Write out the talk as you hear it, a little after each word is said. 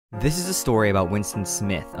This is a story about Winston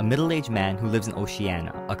Smith, a middle-aged man who lives in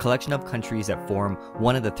Oceania, a collection of countries that form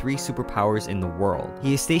one of the three superpowers in the world.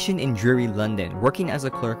 He is stationed in dreary London, working as a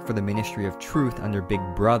clerk for the Ministry of Truth under Big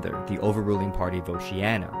Brother, the overruling party of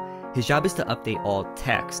Oceania. His job is to update all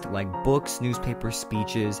text, like books, newspapers,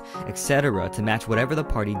 speeches, etc., to match whatever the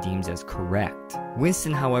party deems as correct.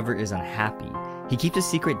 Winston, however, is unhappy. He keeps a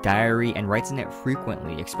secret diary and writes in it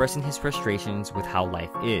frequently, expressing his frustrations with how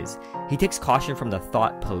life is. He takes caution from the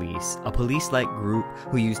Thought Police, a police-like group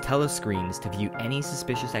who use telescreens to view any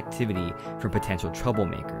suspicious activity from potential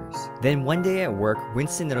troublemakers. Then one day at work,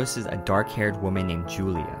 Winston notices a dark-haired woman named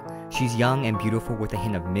Julia. She's young and beautiful with a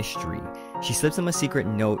hint of mystery. She slips him a secret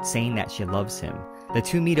note saying that she loves him. The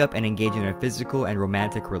two meet up and engage in a physical and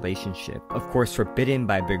romantic relationship, of course forbidden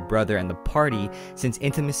by Big Brother and the party, since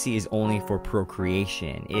intimacy is only for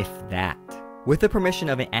procreation, if that. With the permission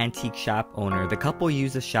of an antique shop owner, the couple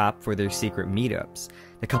use the shop for their secret meetups.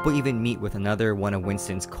 The couple even meet with another one of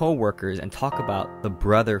Winston's co-workers and talk about the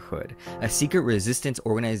Brotherhood, a secret resistance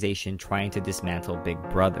organization trying to dismantle Big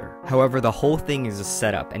Brother. However, the whole thing is a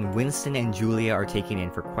setup, and Winston and Julia are taken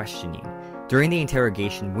in for questioning. During the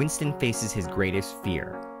interrogation, Winston faces his greatest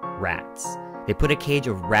fear: rats. They put a cage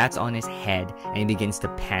of rats on his head, and he begins to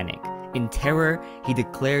panic. In terror, he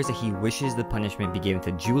declares that he wishes the punishment be given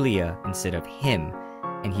to Julia instead of him,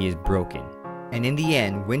 and he is broken. And in the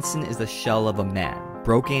end, Winston is the shell of a man,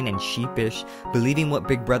 broken and sheepish, believing what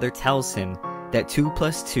Big Brother tells him, that 2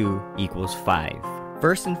 + 2 = 5.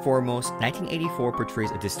 First and foremost, 1984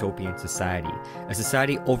 portrays a dystopian society, a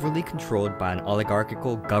society overly controlled by an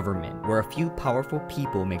oligarchical government where a few powerful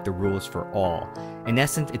people make the rules for all. In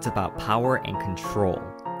essence, it's about power and control.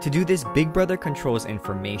 To do this, Big Brother controls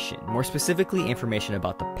information, more specifically information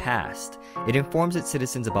about the past. It informs its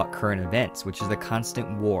citizens about current events, which is the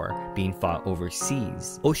constant war being fought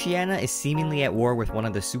overseas. Oceania is seemingly at war with one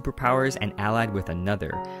of the superpowers and allied with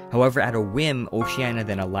another. However, at a whim, Oceania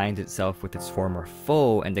then aligns itself with its former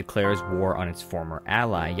foe and declares war on its former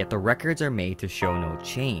ally, yet the records are made to show no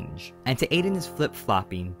change. And to aid in his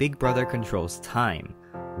flip-flopping, Big Brother controls time.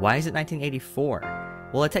 Why is it 1984?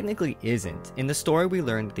 Well, it technically isn't. In the story, we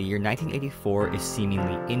learned that the year 1984 is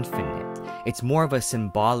seemingly infinite. It's more of a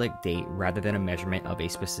symbolic date rather than a measurement of a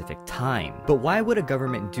specific time. But why would a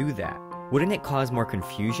government do that? Wouldn't it cause more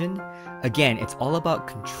confusion? Again, it's all about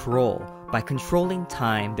control. By controlling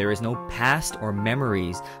time, there is no past or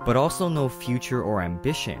memories, but also no future or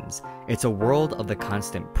ambitions. It's a world of the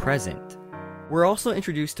constant present. We're also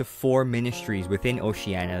introduced to 4 ministries within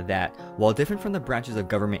Oceania that, while different from the branches of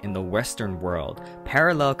government in the Western world,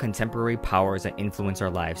 parallel contemporary powers that influence our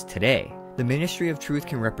lives today. The Ministry of Truth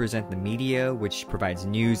can represent the media, which provides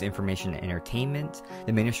news, information, and entertainment.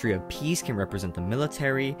 The Ministry of Peace can represent the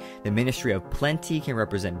military. The Ministry of Plenty can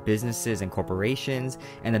represent businesses and corporations.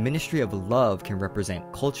 And the Ministry of Love can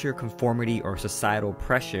represent culture, conformity, or societal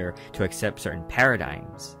pressure to accept certain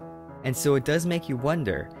paradigms. And so it does make you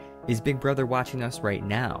wonder, is Big Brother watching us right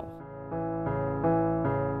now?